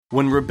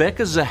When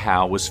Rebecca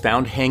Zahau was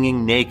found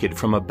hanging naked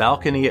from a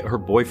balcony at her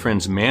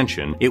boyfriend's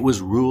mansion, it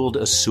was ruled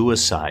a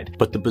suicide,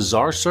 but the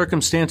bizarre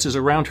circumstances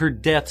around her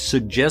death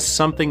suggest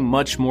something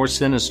much more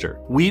sinister.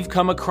 We've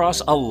come across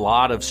a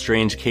lot of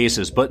strange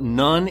cases, but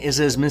none is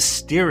as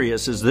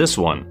mysterious as this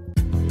one.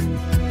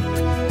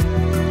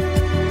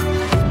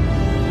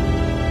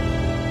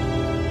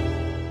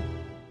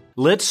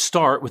 Let's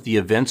start with the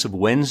events of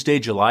Wednesday,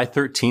 July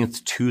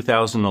 13th,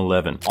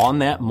 2011. On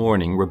that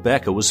morning,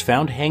 Rebecca was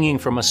found hanging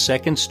from a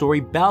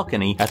second-story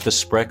balcony at the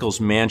Spreckels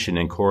mansion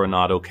in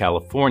Coronado,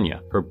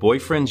 California. Her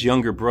boyfriend's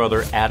younger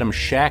brother, Adam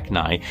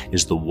Shacknai,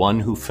 is the one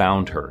who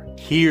found her.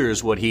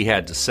 Here's what he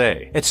had to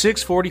say. At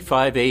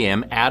 6:45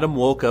 a.m., Adam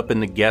woke up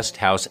in the guest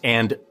house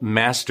and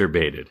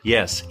masturbated.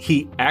 Yes,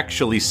 he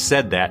actually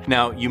said that.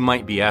 Now, you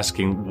might be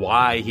asking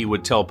why he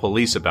would tell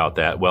police about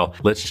that. Well,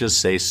 let's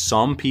just say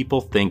some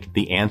people think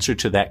the answer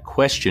to that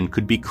question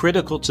could be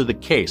critical to the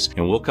case,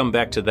 and we'll come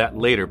back to that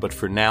later, but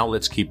for now,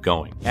 let's keep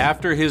going.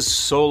 After his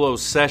solo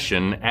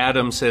session,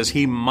 Adam says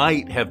he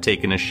might have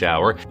taken a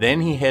shower, then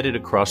he headed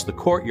across the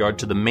courtyard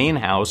to the main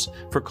house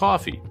for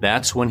coffee.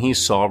 That's when he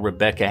saw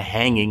Rebecca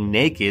hanging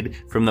naked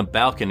from the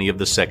balcony of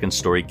the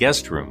second-story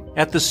guest room.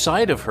 At the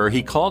sight of her,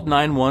 he called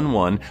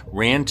 911,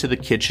 ran to the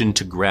kitchen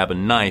to grab a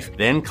knife,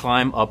 then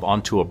climbed up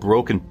onto a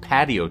broken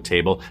patio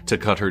table to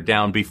cut her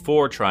down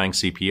before trying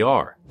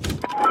CPR.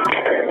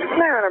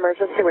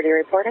 Emergency, what are you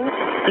reporting?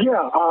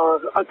 Yeah,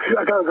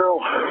 I got a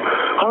girl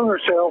hung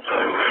herself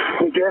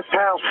in the guest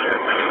house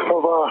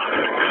of,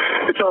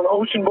 it's on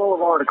Ocean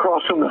Boulevard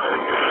across from the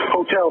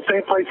hotel,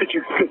 same place that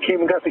you came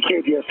and got the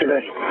kid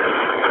yesterday.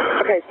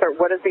 Okay, sir,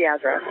 what is the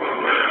address?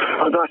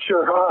 I'm not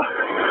sure.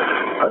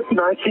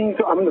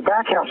 The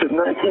back house is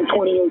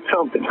 1928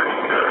 something.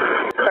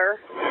 Sir,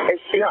 is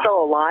she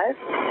still alive?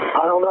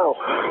 I don't know.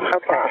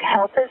 Okay.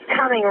 Help is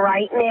coming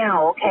right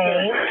now,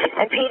 okay?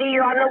 And Peter,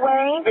 you're on the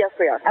way? Yes,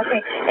 we are.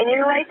 Okay, and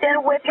you're right there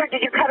with her.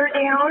 Did you cut her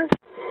down?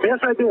 Yes,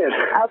 I did.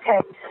 Okay,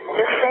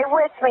 just stay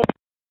with me.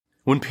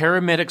 When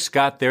paramedics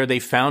got there, they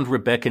found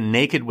Rebecca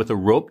naked with a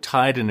rope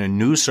tied and a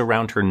noose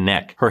around her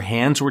neck. Her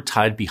hands were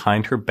tied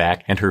behind her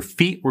back and her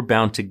feet were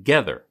bound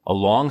together. A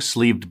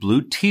long-sleeved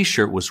blue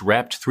t-shirt was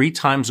wrapped 3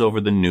 times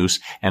over the noose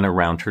and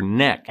around her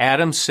neck.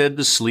 Adam said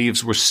the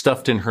sleeves were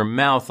stuffed in her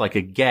mouth like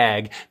a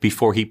gag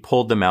before he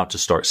pulled them out to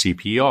start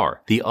CPR.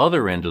 The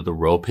other end of the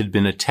rope had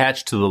been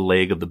attached to the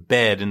leg of the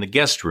bed in the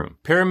guest room.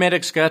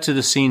 Paramedics got to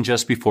the scene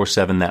just before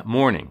 7 that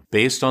morning.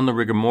 Based on the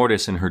rigor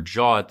mortis in her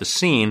jaw at the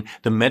scene,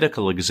 the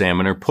medical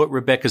examiner put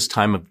Rebecca's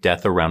time of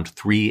death around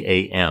 3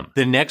 a.m.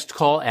 The next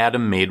call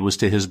Adam made was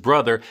to his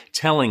brother,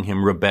 telling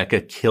him Rebecca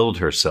killed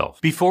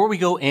herself. Before we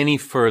go any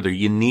further,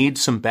 you need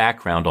some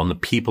background on the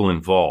people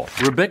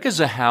involved. Rebecca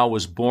Zahau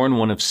was born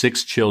one of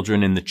 6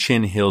 children in the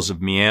Chin Hills of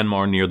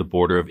Myanmar near the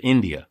border of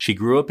India. She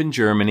grew up in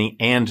Germany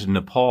and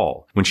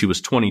Nepal. When she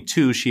was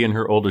 22, she and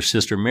her older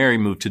sister Mary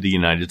moved to the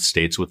United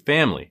States with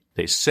family.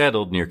 They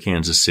settled near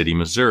Kansas City,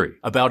 Missouri.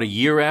 About a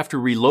year after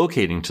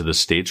relocating to the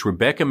States,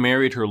 Rebecca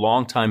married her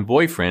longtime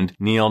boyfriend,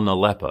 Neil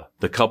Nalepa.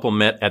 The couple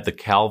met at the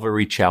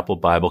Calvary Chapel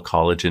Bible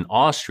College in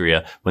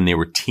Austria when they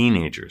were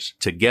teenagers.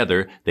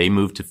 Together, they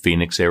moved to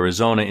Phoenix,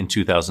 Arizona in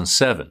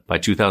 2007. By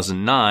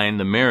 2009,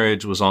 the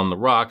marriage was on the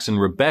rocks and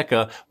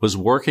Rebecca was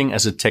working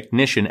as a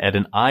technician at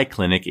an eye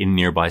clinic in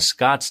nearby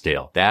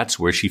Scottsdale. That's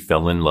where she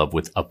fell in love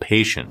with a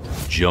patient,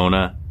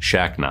 Jonah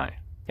Shacknai.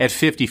 At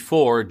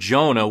 54,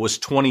 Jonah was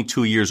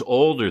 22 years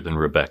older than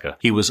Rebecca.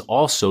 He was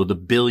also the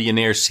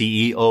billionaire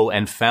CEO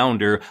and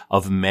founder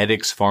of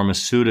Medix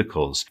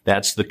Pharmaceuticals.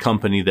 That's the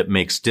company that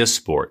makes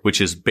Dysport,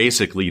 which is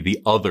basically the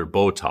other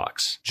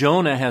Botox.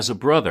 Jonah has a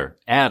brother,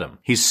 Adam.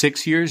 He's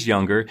 6 years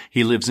younger.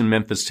 He lives in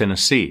Memphis,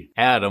 Tennessee.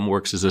 Adam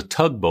works as a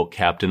tugboat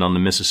captain on the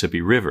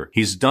Mississippi River.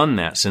 He's done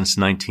that since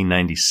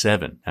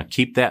 1997. Now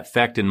keep that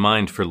fact in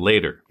mind for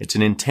later. It's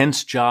an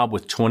intense job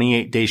with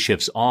 28-day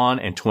shifts on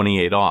and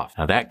 28 off.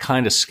 Now that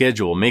kind of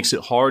schedule makes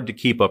it hard to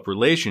keep up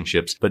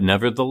relationships, but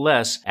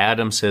nevertheless,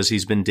 Adam says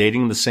he's been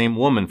dating the same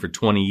woman for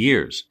 20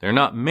 years. They're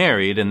not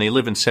married and they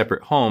live in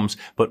separate homes,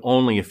 but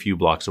only a few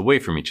blocks away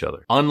from each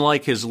other.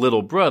 Unlike his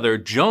little brother,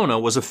 Jonah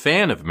was a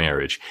fan of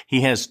marriage.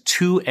 He has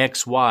 2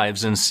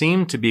 ex-wives and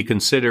seemed to be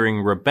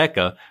considering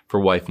Rebecca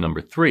for wife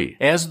number 3.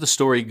 As the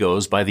story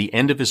goes, by the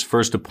end of his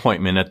first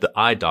appointment at the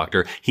eye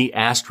doctor, he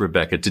asked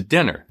Rebecca to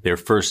dinner. Their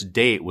first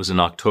date was in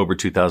October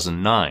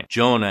 2009.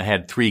 Jonah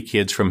had 3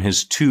 kids from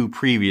his 2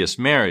 previous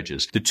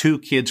marriages. The 2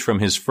 kids from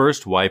his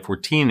first wife were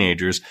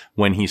teenagers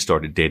when he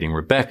started dating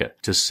Rebecca.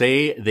 To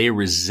say they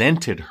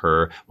resented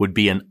her would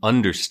be an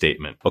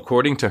understatement.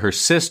 According to her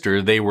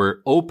sister, they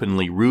were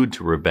openly rude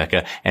to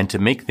Rebecca, and to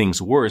make things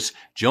worse,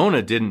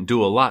 Jonah didn't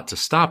do a lot to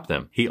stop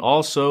them. He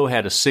also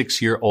had a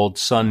 6-year-old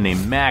son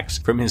named Max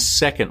from his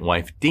second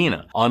wife,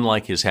 Dina.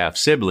 Unlike his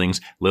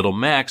half-siblings, little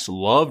Max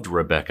loved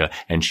Rebecca,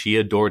 and she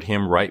adored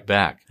him right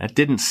back. That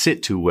didn't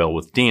sit too well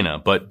with Dina,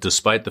 but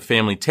despite the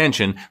family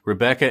tension,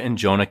 Rebecca and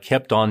Jonah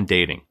kept on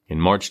dating. In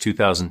March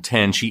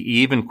 2010, she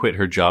even quit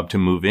her job to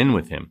move in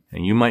with him.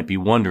 And you might be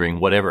wondering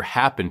whatever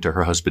happened to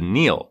her husband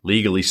Neil.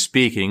 Legally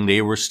speaking,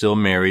 they were still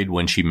married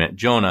when she met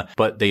Jonah,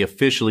 but they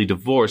officially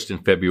divorced in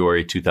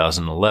February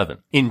 2011.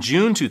 In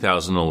June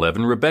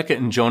 2011, Rebecca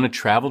and Jonah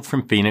traveled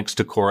from Phoenix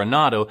to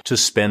Coronado to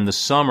spend the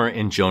summer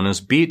in Jonah's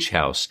beach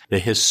house, the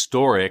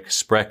historic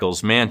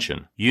Spreckels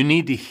mansion. You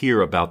need to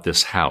hear about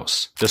this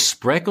house. The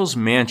Spreckels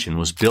mansion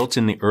was built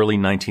in the early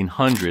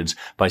 1900s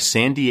by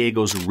San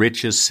Diego's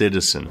richest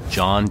citizen,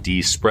 John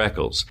D.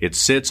 Spreckels. It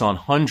sits on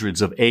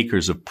hundreds of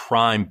acres of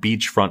prime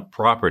beachfront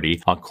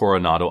property on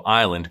Coronado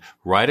Island,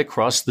 right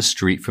across the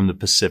street from the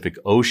Pacific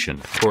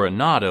Ocean.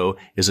 Coronado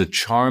is a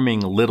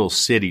charming little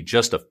city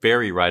just a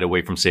ferry ride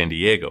away from San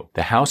Diego.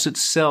 The house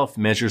itself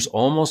measures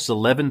almost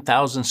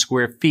 11,000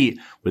 square feet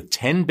with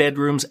 10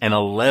 bedrooms and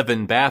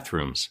 11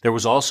 bathrooms. There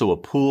was also a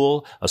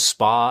pool, a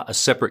spa, a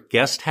separate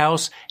guest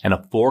house, and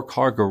a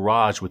 4-car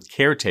garage with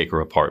caretaker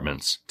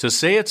apartments. To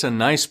say it's a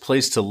nice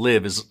place to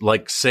live is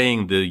like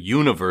saying the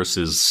universe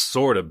is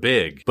sorta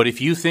big. But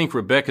if you think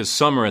Rebecca's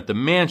summer at the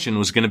mansion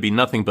was going to be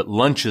nothing but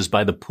lunches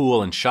by the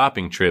pool and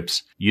shopping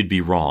trips, you'd be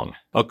wrong.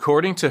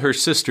 According to her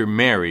sister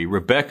Mary,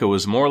 Rebecca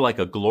was more like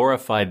a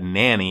glorified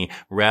nanny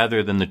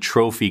rather than the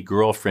trophy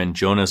girlfriend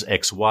Jonah's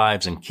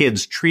ex-wives and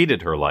kids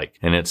treated her like.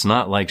 And it's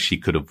not like she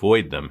could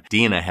avoid them.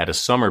 Dina had a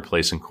summer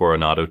place in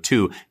Coronado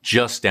too,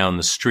 just down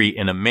the street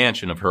in a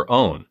mansion of her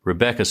own.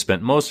 Rebecca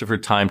spent most of her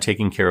time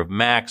taking care of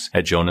Max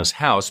at Jonah's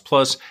house,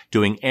 plus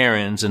doing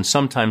errands and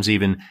sometimes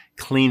even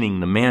cleaning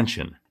the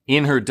mansion.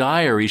 In her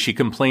diary, she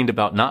complained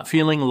about not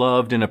feeling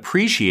loved and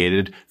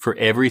appreciated for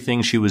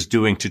everything she was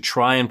doing to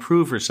try and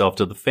prove herself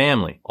to the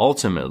family.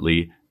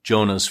 Ultimately,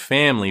 Jonah's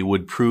family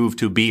would prove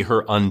to be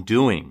her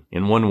undoing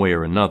in one way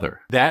or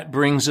another. That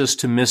brings us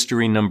to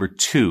mystery number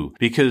 2,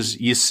 because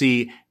you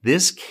see,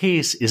 this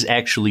case is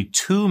actually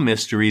 2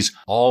 mysteries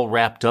all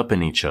wrapped up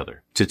in each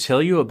other. To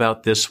tell you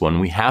about this one,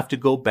 we have to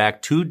go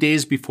back 2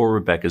 days before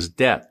Rebecca's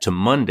death to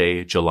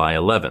Monday, July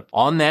 11th.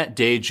 On that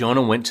day,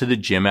 Jonah went to the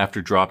gym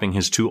after dropping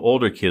his 2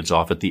 older kids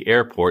off at the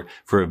airport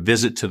for a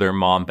visit to their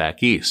mom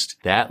back east.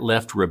 That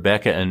left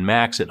Rebecca and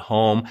Max at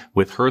home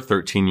with her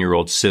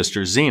 13-year-old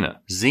sister, Zena.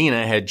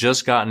 Zena had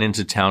just gotten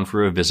into town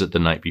for a visit the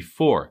night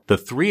before. The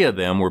 3 of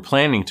them were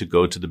planning to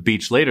go to the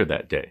beach later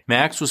that day.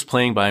 Max was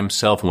playing by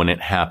himself when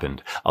it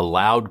happened. A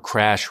loud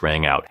crash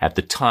rang out. At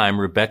the time,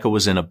 Rebecca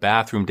was in a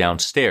bathroom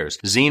downstairs.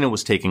 Zena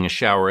was taking a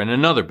shower in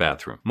another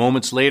bathroom.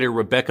 Moments later,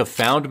 Rebecca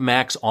found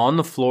Max on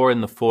the floor in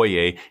the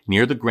foyer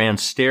near the grand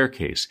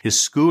staircase. His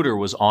scooter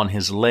was on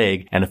his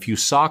leg and a few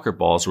soccer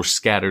balls were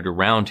scattered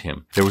around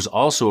him. There was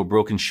also a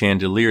broken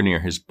chandelier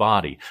near his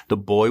body. The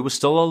boy was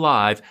still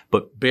alive,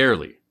 but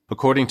barely.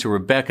 According to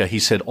Rebecca, he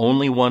said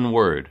only one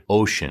word,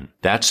 Ocean.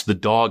 That's the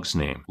dog's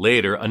name.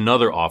 Later,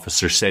 another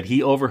officer said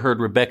he overheard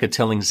Rebecca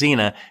telling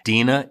Zena,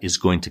 Dina is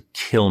going to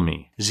kill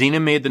me. Zena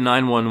made the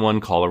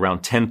 911 call around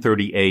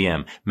 10:30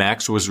 a.m.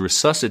 Max was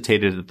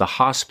resuscitated at the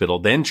hospital,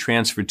 then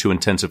transferred to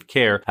intensive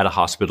care at a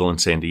hospital in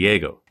San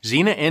Diego.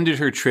 Zena ended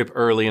her trip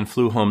early and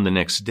flew home the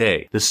next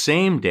day. The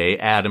same day,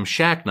 Adam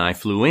Shacknai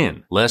flew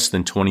in. Less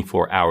than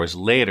 24 hours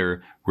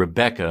later,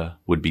 Rebecca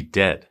would be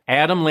dead.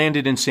 Adam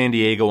landed in San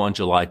Diego on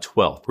July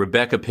 12th.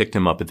 Rebecca picked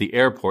him up at the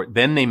airport.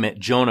 Then they met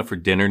Jonah for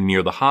dinner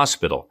near the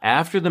hospital.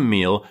 After the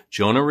meal,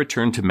 Jonah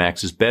returned to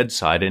Max's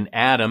bedside and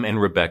Adam and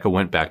Rebecca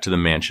went back to the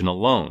mansion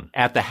alone.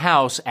 At the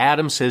house,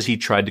 Adam says he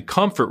tried to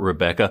comfort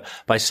Rebecca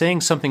by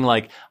saying something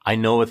like, I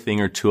know a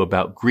thing or two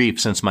about grief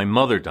since my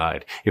mother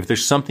died. If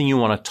there's something you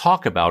want to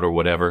talk about or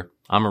whatever,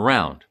 I'm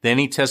around. Then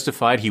he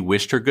testified he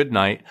wished her good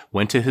night,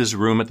 went to his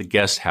room at the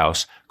guest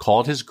house,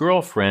 called his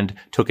girlfriend,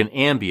 took an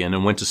Ambien,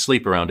 and went to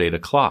sleep around 8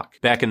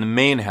 o'clock. Back in the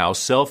main house,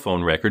 cell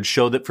phone records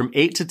show that from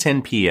 8 to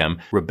 10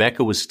 p.m.,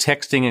 Rebecca was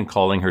texting and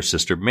calling her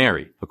sister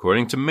Mary.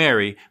 According to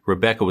Mary,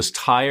 Rebecca was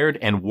tired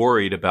and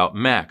worried about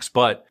Max,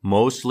 but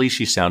mostly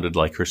she sounded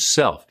like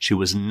herself. She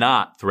was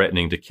not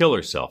threatening to kill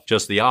herself,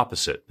 just the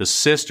opposite. The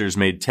sisters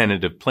made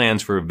tentative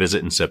plans for a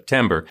visit in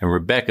September, and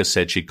Rebecca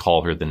said she'd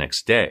call her the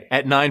next day.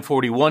 At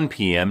 9:41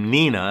 p.m.,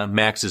 Nina,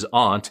 Max's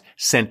aunt,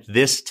 sent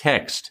this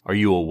text, Are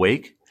you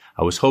awake?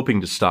 I was hoping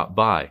to stop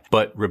by,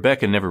 but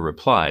Rebecca never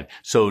replied,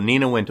 so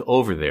Nina went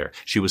over there.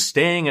 She was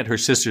staying at her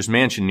sister's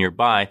mansion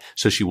nearby,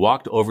 so she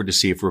walked over to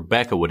see if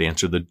Rebecca would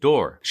answer the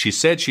door. She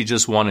said she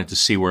just wanted to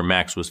see where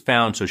Max was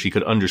found so she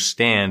could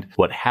understand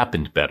what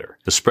happened better.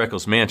 The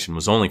Spreckels mansion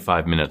was only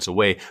 5 minutes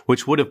away,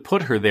 which would have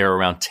put her there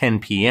around 10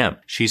 p.m.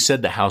 She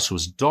said the house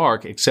was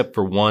dark except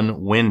for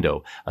one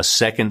window, a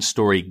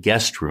second-story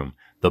guest room.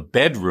 The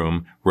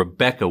bedroom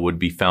Rebecca would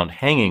be found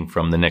hanging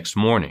from the next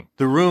morning.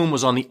 The room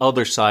was on the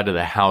other side of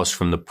the house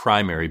from the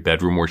primary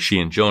bedroom where she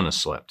and Jonah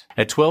slept.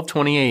 At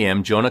 12:20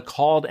 a.m., Jonah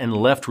called and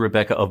left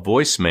Rebecca a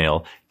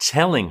voicemail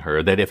telling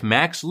her that if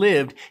Max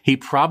lived, he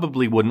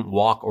probably wouldn't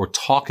walk or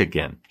talk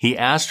again. He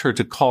asked her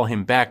to call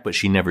him back, but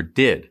she never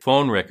did.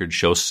 Phone records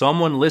show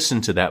someone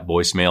listened to that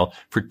voicemail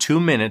for 2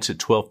 minutes at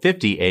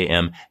 12:50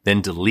 a.m.,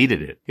 then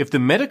deleted it. If the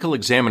medical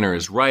examiner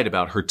is right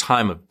about her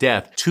time of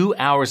death, 2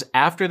 hours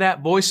after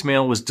that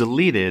voicemail was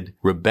deleted,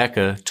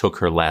 Rebecca took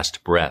her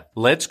last breath.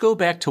 Let's go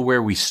back to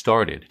where we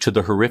started, to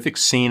the horrific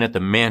scene at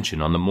the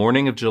mansion on the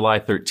morning of July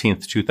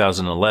 13th,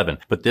 2011.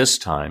 But this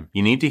time,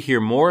 you need to hear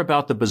more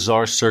about the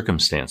bizarre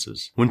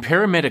circumstances. When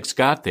paramedics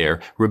got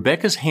there,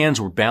 Rebecca's hands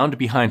were bound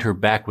behind her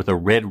back with a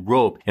red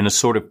rope in a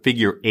sort of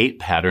figure 8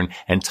 pattern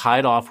and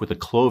tied off with a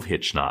clove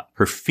hitch knot.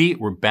 Her feet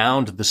were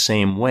bound the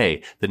same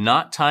way. The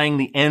knot tying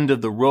the end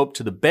of the rope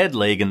to the bed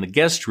leg in the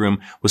guest room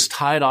was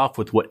tied off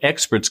with what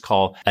experts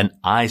call an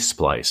eye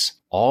splice.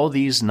 All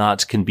these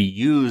knots can be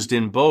used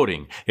in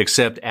boating,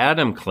 except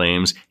Adam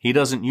claims he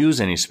doesn't use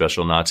any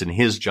special knots in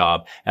his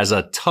job as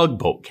a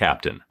tugboat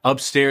captain.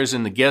 Upstairs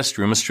in the guest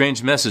room, a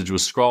strange message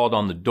was scrawled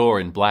on the door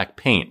in black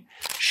paint.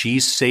 She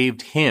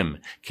saved him.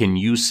 Can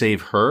you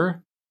save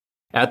her?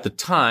 At the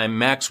time,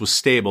 Max was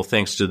stable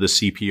thanks to the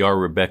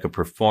CPR Rebecca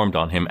performed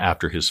on him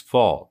after his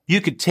fall.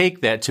 You could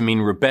take that to mean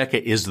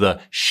Rebecca is the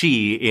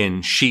she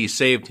in She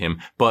Saved Him,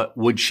 but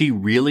would she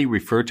really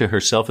refer to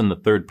herself in the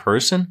third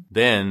person?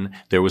 Then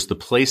there was the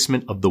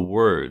placement of the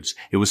words.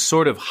 It was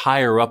sort of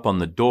higher up on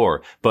the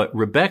door, but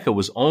Rebecca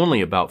was only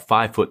about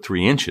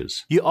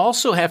 5'3". You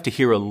also have to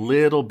hear a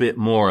little bit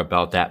more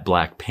about that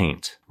black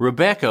paint.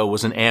 Rebecca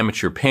was an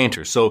amateur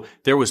painter, so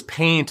there was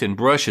paint and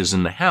brushes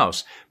in the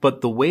house,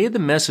 but the way the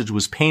message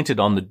was painted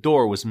on the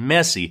door was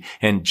messy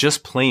and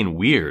just plain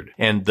weird,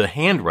 and the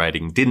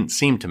handwriting didn't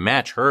seem to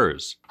match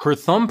hers. Her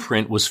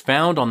thumbprint was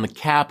found on the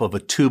cap of a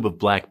tube of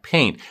black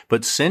paint,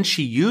 but since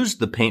she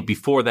used the paint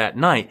before that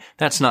night,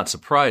 that's not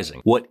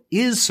surprising. What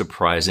is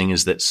surprising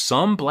is that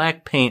some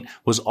black paint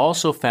was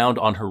also found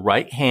on her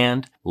right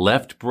hand,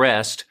 left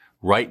breast,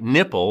 right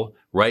nipple,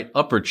 right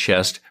upper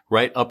chest,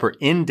 right upper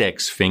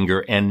index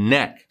finger, and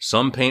neck.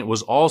 Some paint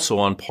was also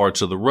on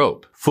parts of the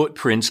rope.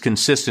 Footprints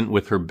consistent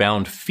with her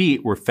bound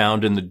feet were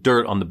found in the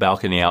dirt on the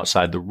balcony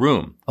outside the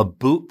room. A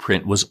boot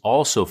print was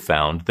also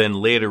found, then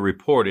later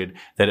reported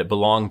that it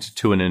belonged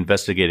to an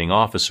investigating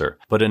officer.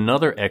 But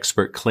another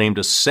expert claimed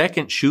a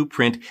second shoe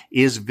print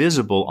is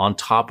visible on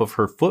top of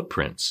her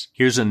footprints.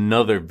 Here's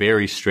another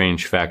very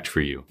strange fact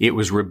for you. It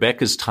was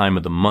Rebecca's time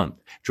of the month.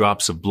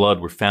 Drops of blood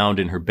were found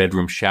in her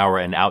bedroom shower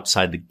and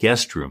outside the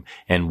guest room.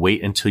 And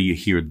wait until you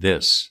hear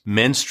this.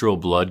 Menstrual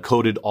blood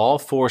coated all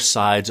 4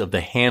 sides of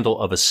the handle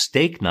of a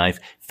steak knife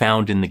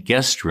found in the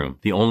guest room.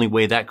 The only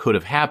way that could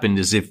have happened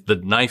is if the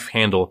knife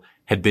handle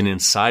had been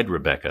inside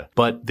Rebecca,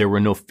 but there were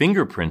no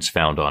fingerprints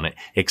found on it,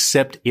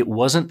 except it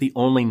wasn't the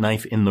only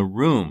knife in the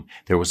room.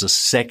 There was a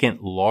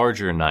second,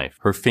 larger knife.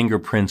 Her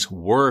fingerprints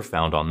were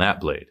found on that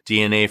blade.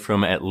 DNA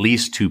from at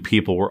least 2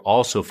 people were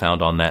also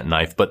found on that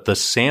knife, but the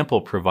sample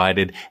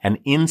provided an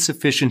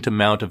insufficient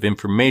amount of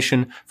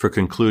information for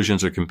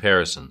conclusions or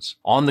comparisons.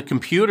 On the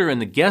computer in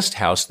the guest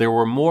house, there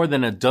were more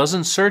than a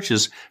dozen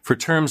searches for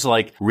terms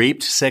like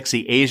raped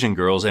sexy Asian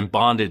girls and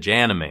bondage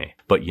anime.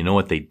 But you know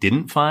what they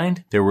didn't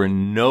find? There were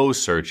no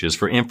searches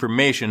for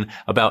information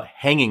about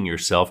hanging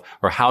yourself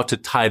or how to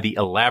tie the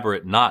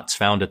elaborate knots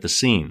found at the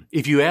scene.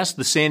 If you ask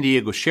the San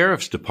Diego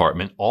Sheriff's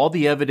Department, all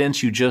the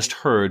evidence you just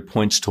heard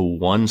points to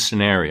one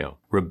scenario.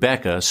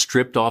 Rebecca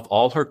stripped off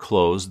all her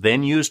clothes,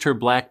 then used her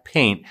black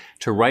paint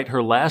to write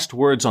her last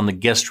words on the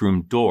guest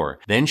room door.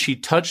 Then she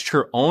touched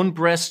her own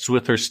breasts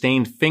with her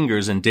stained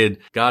fingers and did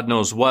God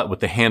knows what with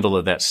the handle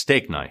of that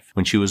steak knife.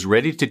 When she was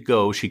ready to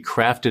go, she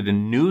crafted a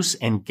noose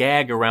and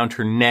gag around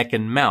her neck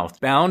and mouth,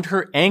 bound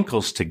her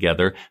ankles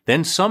together,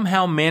 then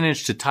somehow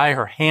managed to tie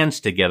her hands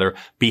together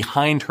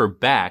behind her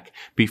back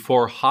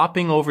before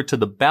hopping over to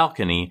the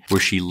balcony where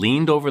she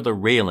leaned over the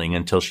railing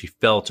until she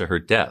fell to her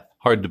death.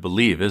 Hard to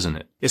believe, isn't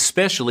it?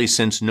 Especially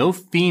since no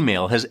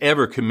female has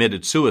ever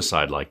committed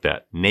suicide like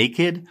that.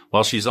 Naked,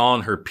 while she's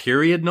on her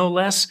period no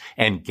less,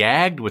 and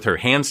gagged with her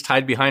hands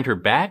tied behind her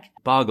back?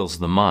 Boggles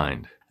the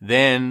mind.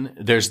 Then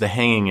there's the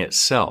hanging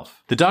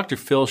itself. The Dr.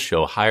 Phil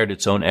show hired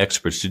its own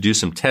experts to do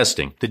some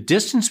testing. The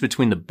distance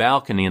between the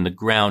balcony and the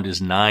ground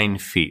is 9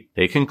 feet.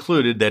 They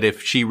concluded that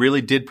if she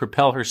really did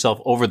propel herself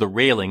over the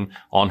railing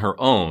on her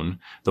own,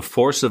 the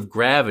force of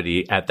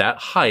gravity at that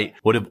height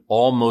would have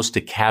almost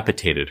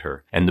decapitated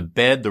her, and the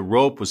bed the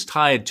rope was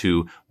tied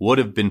to would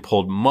have been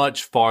pulled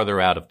much farther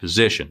out of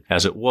position.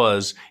 As it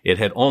was, it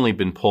had only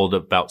been pulled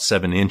about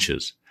 7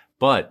 inches.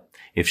 But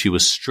if she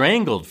was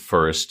strangled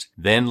first,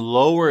 then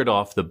lowered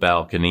off the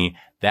balcony,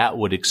 that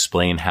would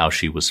explain how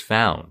she was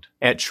found.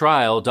 At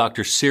trial,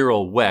 Dr.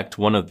 Cyril Wecht,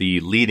 one of the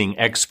leading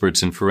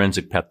experts in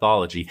forensic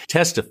pathology,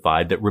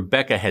 testified that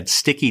Rebecca had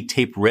sticky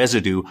tape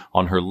residue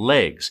on her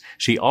legs.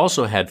 She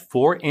also had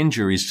 4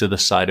 injuries to the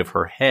side of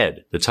her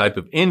head, the type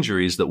of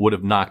injuries that would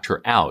have knocked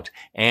her out,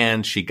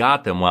 and she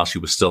got them while she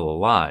was still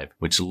alive,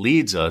 which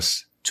leads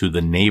us to the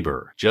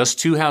neighbor. Just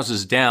 2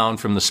 houses down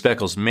from the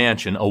Spreckels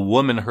mansion, a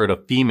woman heard a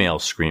female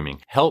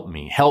screaming, "Help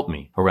me, help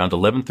me," around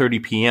 11:30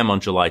 p.m. on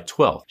July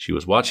 12th. She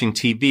was watching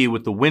TV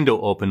with the window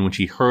open when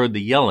she heard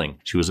the yelling.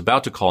 She was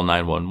about to call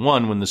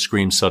 911 when the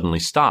scream suddenly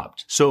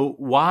stopped. So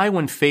why,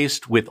 when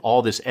faced with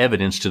all this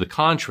evidence to the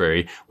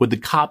contrary, would the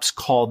cops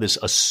call this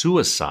a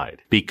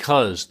suicide?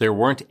 Because there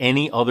weren't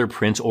any other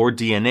prints or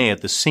DNA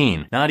at the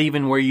scene, not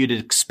even where you'd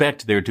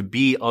expect there to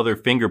be other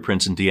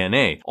fingerprints and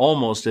DNA,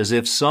 almost as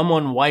if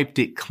someone wiped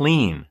it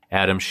clean.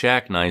 Adam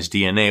Shacknai's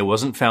DNA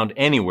wasn't found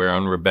anywhere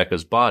on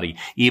Rebecca's body,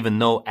 even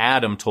though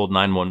Adam told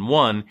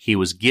 911 he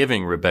was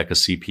giving Rebecca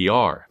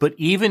CPR. But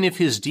even if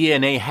his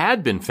DNA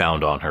had been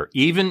found on her,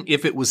 even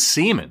if it was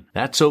semen,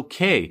 that's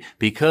okay,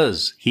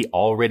 because he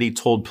already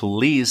told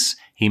police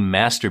he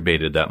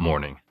masturbated that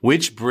morning.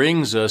 Which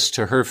brings us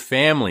to her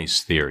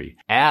family's theory.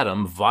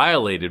 Adam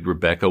violated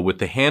Rebecca with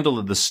the handle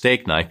of the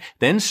steak knife,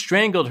 then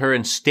strangled her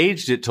and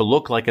staged it to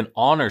look like an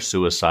honor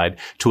suicide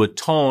to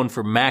atone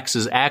for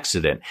Max's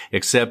accident.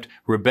 Except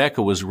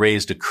Rebecca was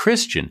raised a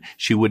Christian.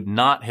 She would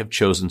not have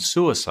chosen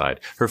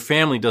suicide. Her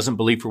family doesn't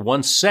believe for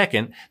 1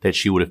 second that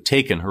she would have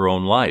taken her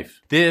own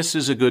life. This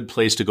is a good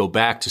place to go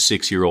back to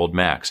 6-year-old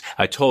Max.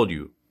 I told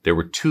you, there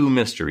were 2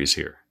 mysteries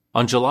here.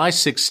 On July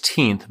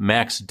 16th,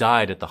 Max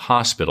died at the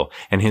hospital,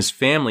 and his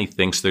family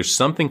thinks there's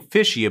something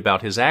fishy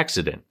about his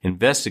accident.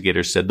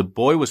 Investigators said the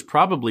boy was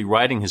probably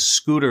riding his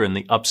scooter in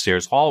the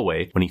upstairs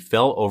hallway when he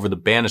fell over the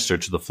banister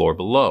to the floor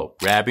below,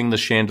 grabbing the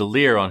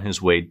chandelier on his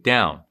way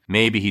down.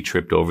 Maybe he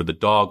tripped over the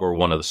dog or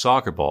one of the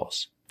soccer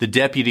balls. The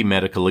deputy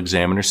medical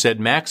examiner said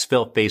Max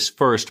fell face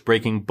first,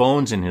 breaking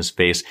bones in his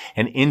face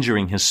and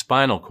injuring his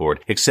spinal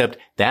cord, except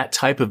that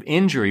type of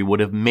injury would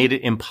have made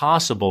it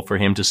impossible for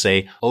him to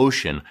say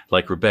ocean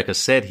like Rebecca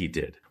said he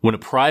did. When a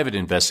private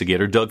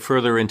investigator dug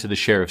further into the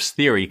sheriff's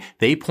theory,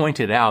 they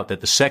pointed out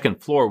that the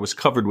second floor was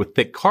covered with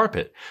thick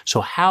carpet.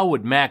 So how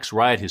would Max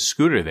ride his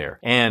scooter there?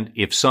 And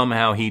if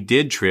somehow he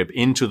did trip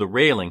into the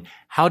railing,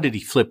 how did he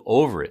flip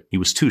over it? He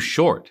was too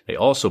short. They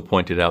also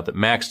pointed out that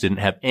Max didn't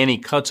have any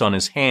cuts on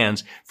his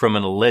hands from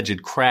an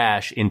alleged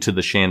crash into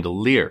the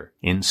chandelier.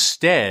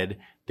 Instead,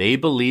 they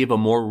believe a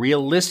more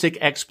realistic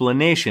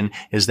explanation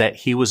is that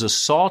he was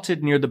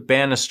assaulted near the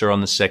banister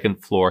on the second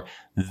floor,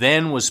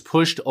 then was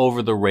pushed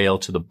over the rail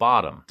to the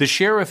bottom. The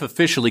sheriff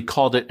officially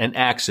called it an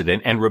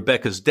accident and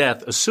Rebecca's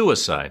death a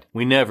suicide.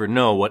 We never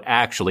know what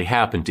actually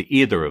happened to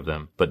either of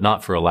them, but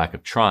not for a lack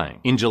of trying.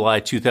 In July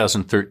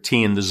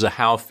 2013, the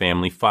Zahau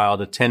family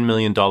filed a $10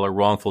 million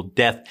wrongful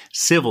death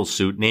civil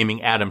suit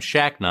naming Adam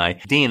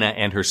Shacknai, Dina,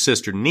 and her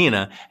sister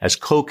Nina as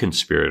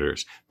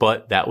co-conspirators,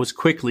 but that was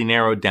quickly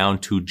narrowed down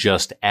to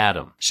just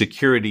Adam.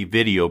 Security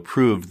video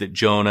proved that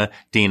Jonah,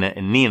 Dina,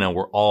 and Nina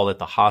were all at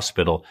the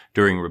hospital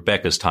during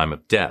Rebecca's time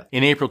of death.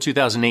 In April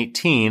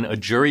 2018, a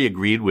jury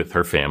agreed with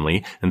her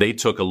family, and they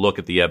took a look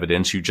at the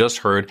evidence you just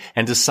heard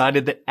and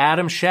decided that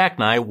Adam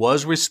Shacknai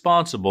was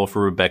responsible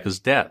for Rebecca's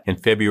death. In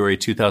February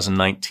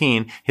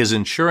 2019, his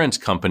insurance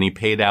company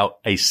paid out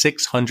a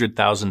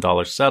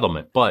 $600,000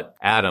 settlement, but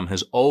Adam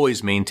has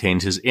always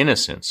maintained his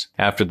innocence.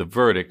 After the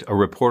verdict, a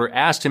reporter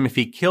asked him if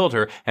he killed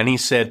her, and he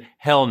said,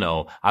 "Hell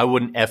no, I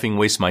wouldn't effing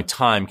waste my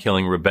time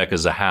killing Rebecca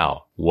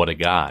Zahau." What a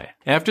guy.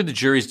 After the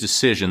jury's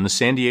decision, the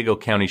San Diego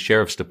County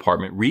Sheriff's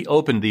Department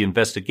reopened the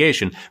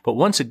investigation, but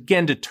once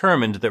again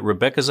determined that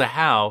Rebecca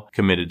Zahau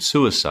committed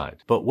suicide.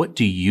 But what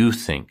do you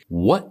think?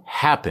 What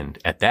happened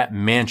at that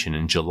mansion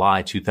in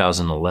July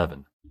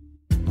 2011?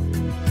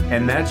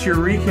 And that's your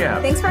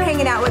recap. Thanks for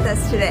hanging out with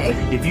us today.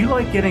 If you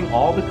like getting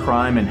all the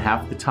crime in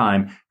half the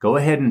time, go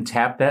ahead and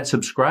tap that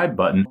subscribe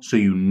button so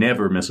you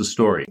never miss a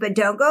story. But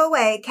don't go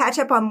away. Catch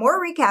up on more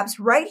recaps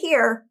right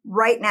here,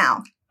 right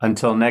now.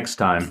 Until next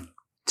time,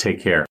 take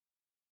care.